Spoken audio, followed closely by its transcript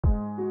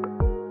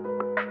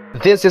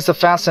This is a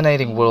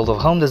fascinating world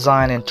of home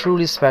design and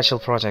truly special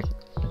project,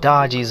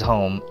 Daaji's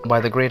home by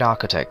the great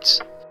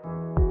architects.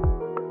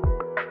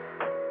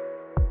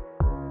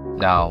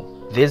 Now,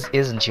 this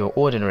isn't your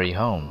ordinary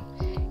home.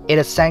 It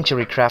is a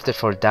sanctuary crafted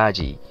for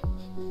Daaji,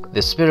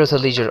 the spiritual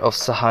leader of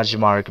Sahaj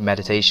Marg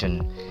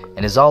meditation,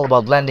 and is all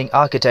about blending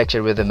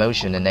architecture with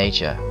emotion and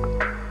nature.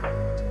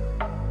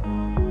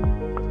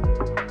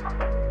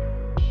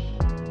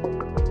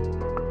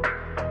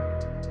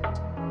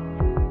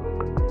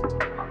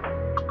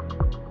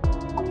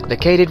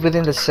 Located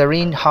within the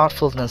serene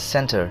Heartfulness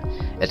Center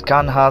at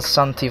Kanha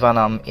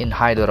Shantivanam in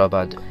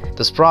Hyderabad,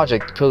 this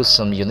project poses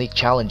some unique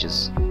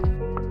challenges.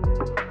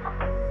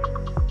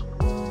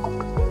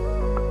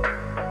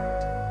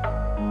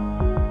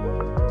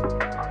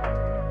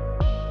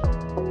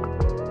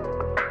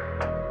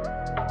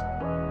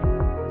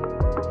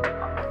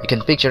 You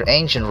can picture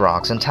ancient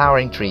rocks and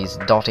towering trees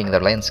dotting the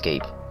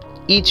landscape,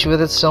 each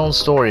with its own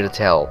story to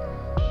tell.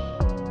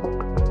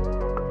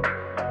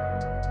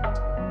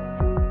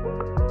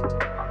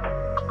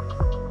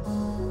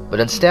 But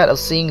instead of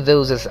seeing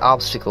those as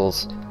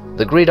obstacles,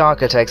 the great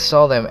architects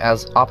saw them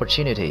as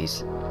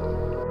opportunities.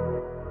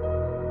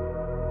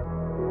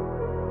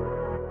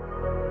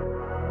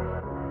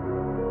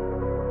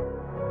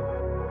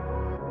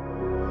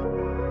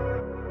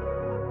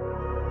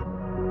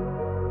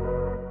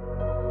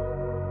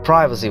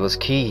 Privacy was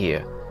key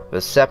here,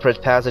 with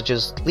separate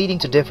passages leading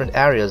to different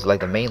areas like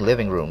the main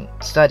living room,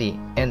 study,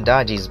 and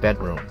Daaji's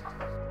bedroom.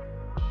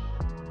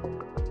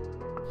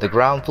 The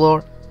ground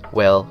floor?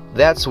 Well,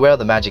 that's where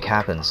the magic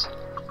happens.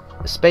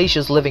 A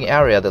spacious living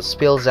area that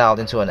spills out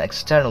into an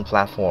external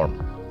platform,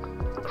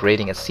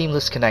 creating a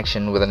seamless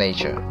connection with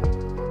nature.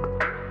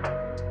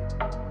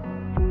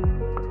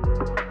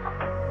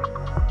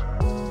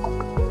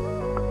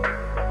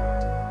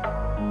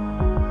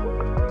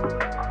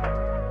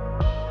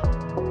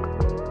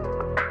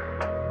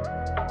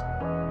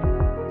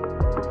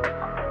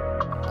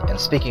 And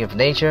speaking of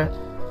nature,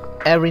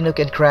 every nook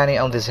and cranny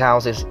of this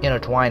house is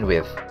intertwined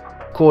with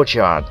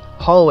courtyard,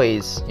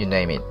 hallways, you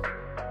name it.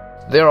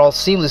 They are all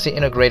seamlessly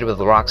integrated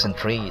with rocks and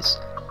trees,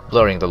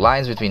 blurring the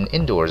lines between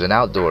indoors and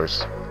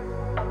outdoors.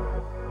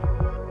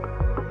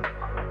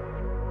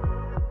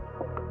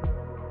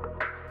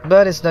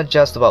 But it's not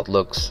just about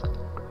looks.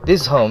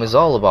 This home is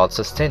all about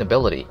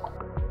sustainability.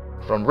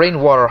 From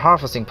rainwater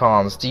harvesting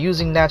ponds to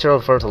using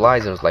natural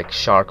fertilizers like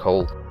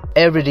charcoal,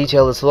 every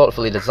detail is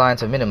thoughtfully designed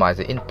to minimize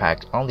the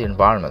impact on the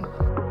environment.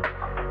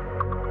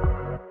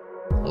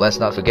 Let's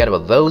not forget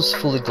about those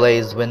fully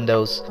glazed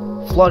windows,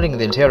 flooding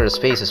the interior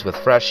spaces with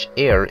fresh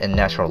air and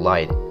natural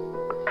light.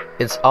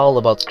 It's all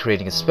about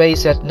creating a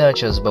space that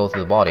nurtures both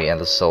the body and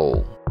the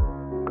soul.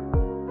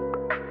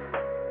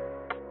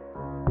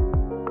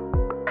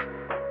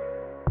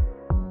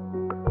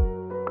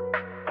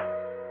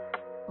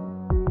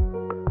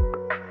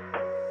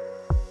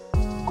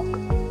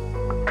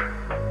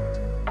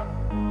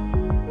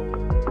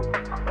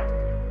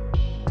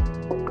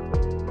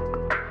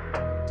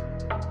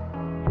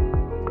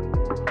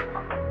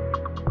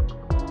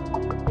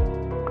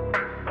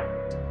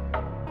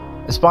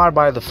 Inspired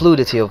by the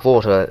fluidity of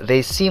water,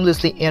 they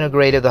seamlessly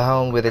integrated the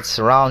home with its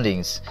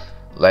surroundings,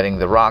 letting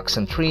the rocks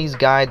and trees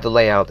guide the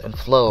layout and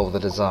flow of the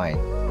design.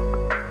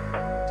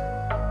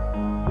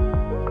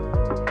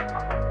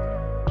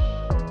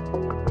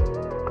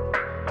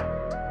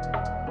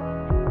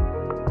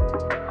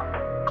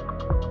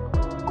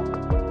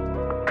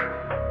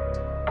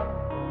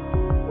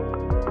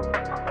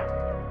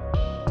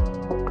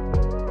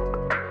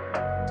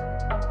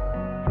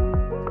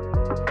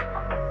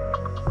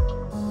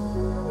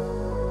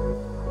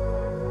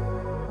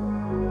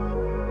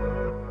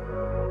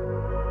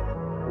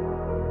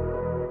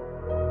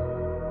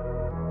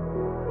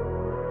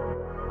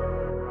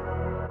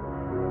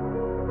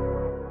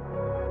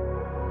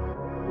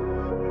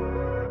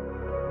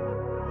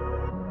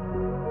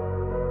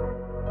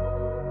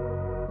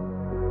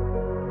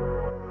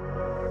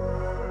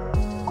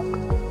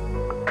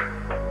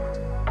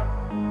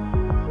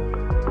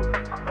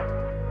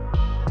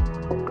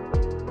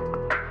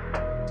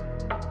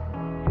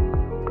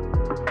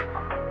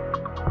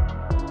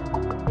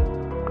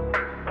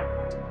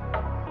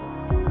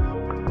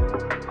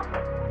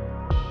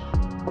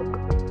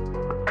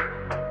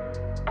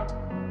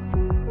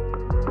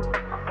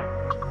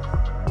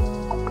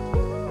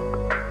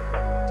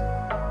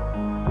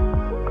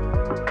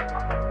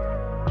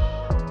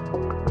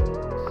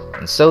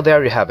 And so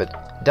there you have it.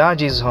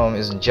 Daaji's home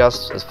isn't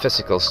just a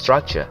physical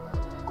structure.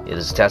 It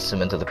is a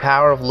testament to the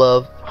power of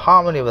love,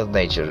 harmony with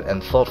nature,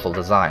 and thoughtful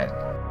design.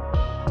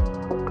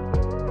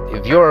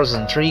 If you're as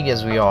intrigued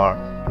as we are,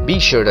 be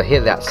sure to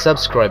hit that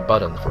subscribe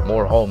button for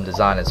more home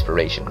design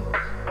inspiration.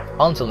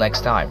 Until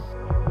next time.